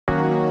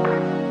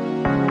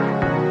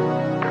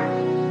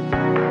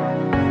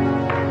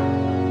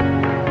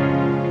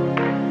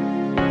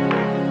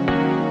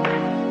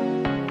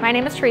My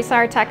name is Teresa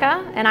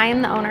and I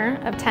am the owner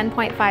of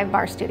 10.5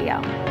 Barre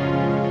Studio.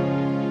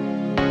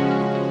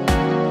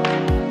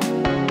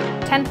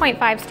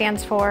 10.5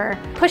 stands for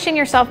pushing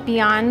yourself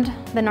beyond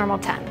the normal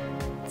 10.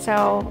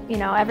 So,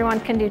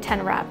 everyone can do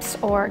 10 reps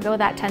or go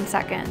that 10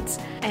 seconds.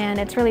 And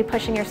it's really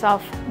pushing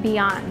yourself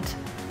beyond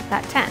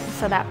that 10,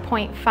 so that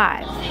 0.5.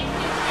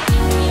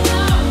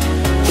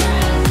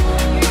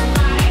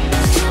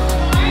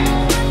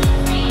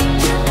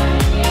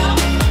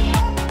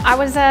 I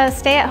was a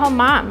stay-at-home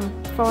mom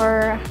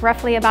for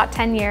roughly about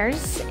 10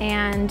 years,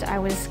 and I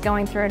was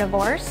going through a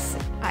divorce.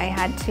 I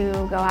had to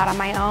go out on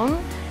my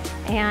own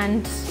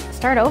and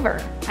start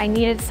over. I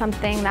needed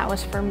something that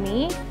was for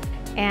me,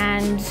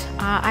 and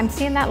I'm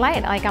seeing that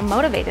light. Like, I'm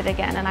motivated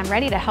again, and I'm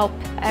ready to help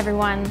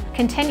everyone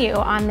continue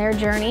on their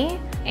journey.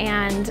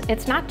 And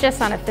it's not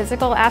just on a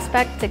physical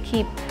aspect to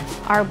keep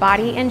our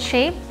body in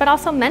shape, but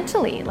also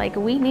mentally. Like,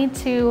 we need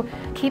to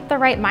keep the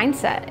right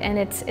mindset, and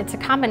it's a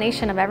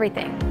combination of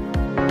everything.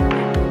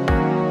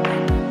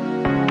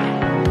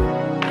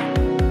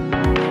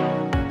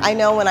 I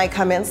know when I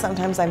come in,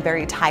 sometimes I'm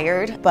very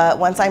tired, but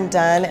once I'm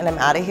done and I'm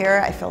out of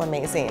here, I feel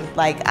amazing.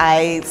 Like,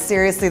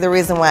 seriously, the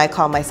reason why I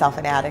call myself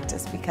an addict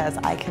is because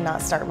I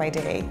cannot start my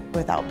day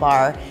without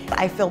barre.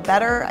 I feel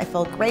better, I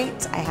feel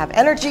great, I have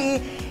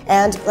energy,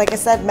 and like I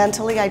said,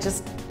 mentally,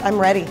 I'm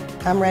ready.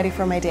 I'm ready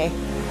for my day.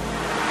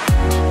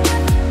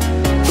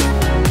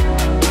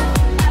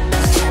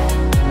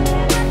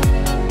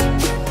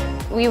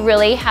 We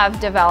really have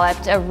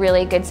developed a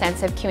really good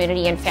sense of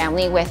community and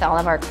family with all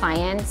of our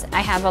clients.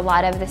 I have a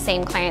lot of the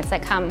same clients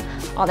that come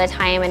all the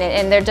time,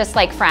 and they're just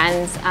like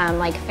friends,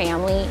 like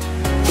family.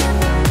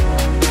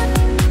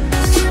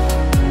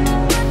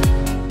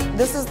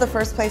 This is the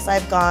first place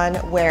I've gone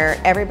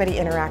where everybody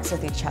interacts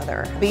with each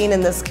other. Being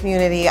in this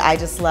community, I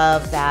just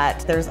love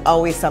that there's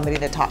always somebody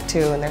to talk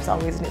to, and there's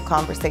always new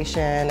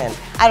conversation, and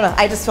I don't know,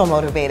 I just feel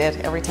motivated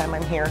every time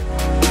I'm here.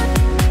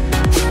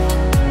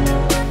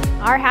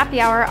 Our happy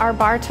hour, our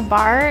bar to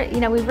bar,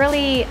 we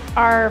really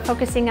are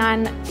focusing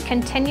on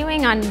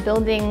continuing on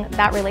building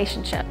that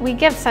relationship. We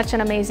give such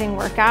an amazing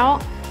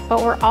workout,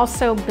 but we're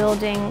also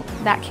building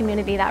that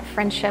community, that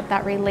friendship,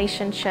 that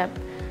relationship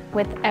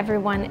with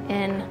everyone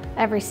in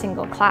every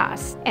single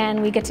class.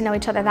 And we get to know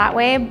each other that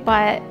way,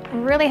 but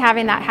really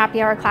having that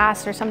happy hour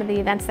class or some of the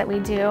events that we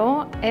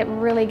do, it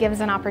really gives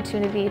an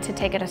opportunity to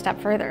take it a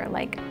step further.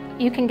 Like,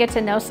 you can get to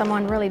know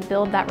someone, really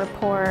build that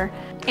rapport,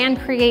 and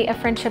create a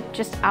friendship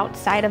just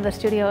outside of the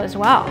studio as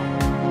well.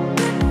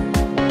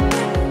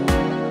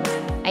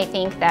 I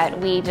think that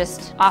we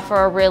just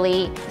offer a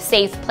really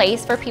safe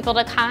place for people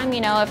to come,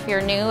 if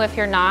you're new, if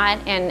you're not,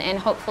 and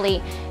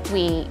hopefully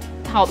we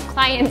help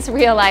clients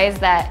realize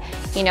that,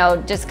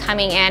 just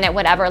coming in at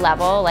whatever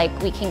level, like,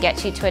 we can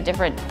get you to a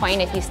different point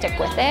if you stick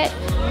with it.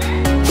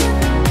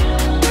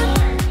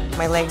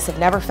 My legs have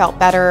never felt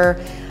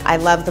better. I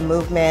love the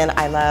movement.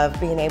 I love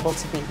being able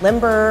to be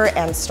limber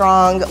and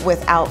strong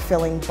without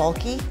feeling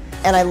bulky.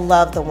 And I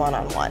love the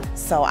one-on-one.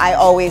 So I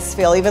always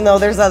feel, even though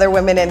there's other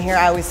women in here,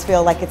 I always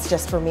feel like it's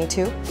just for me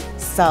too.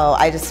 So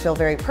I just feel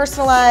very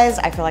personalized.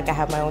 I feel like I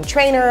have my own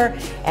trainer,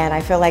 and I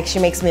feel like she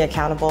makes me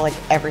accountable like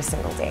every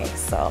single day.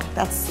 So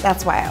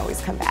that's why I always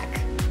come back.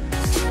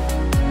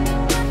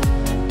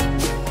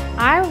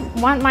 I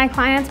want my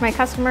clients, my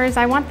customers,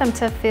 I want them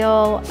to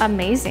feel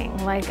amazing.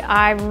 Like,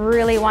 I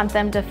really want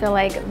them to feel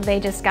like they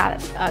just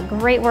got a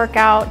great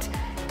workout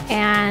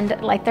and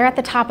like they're at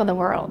the top of the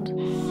world.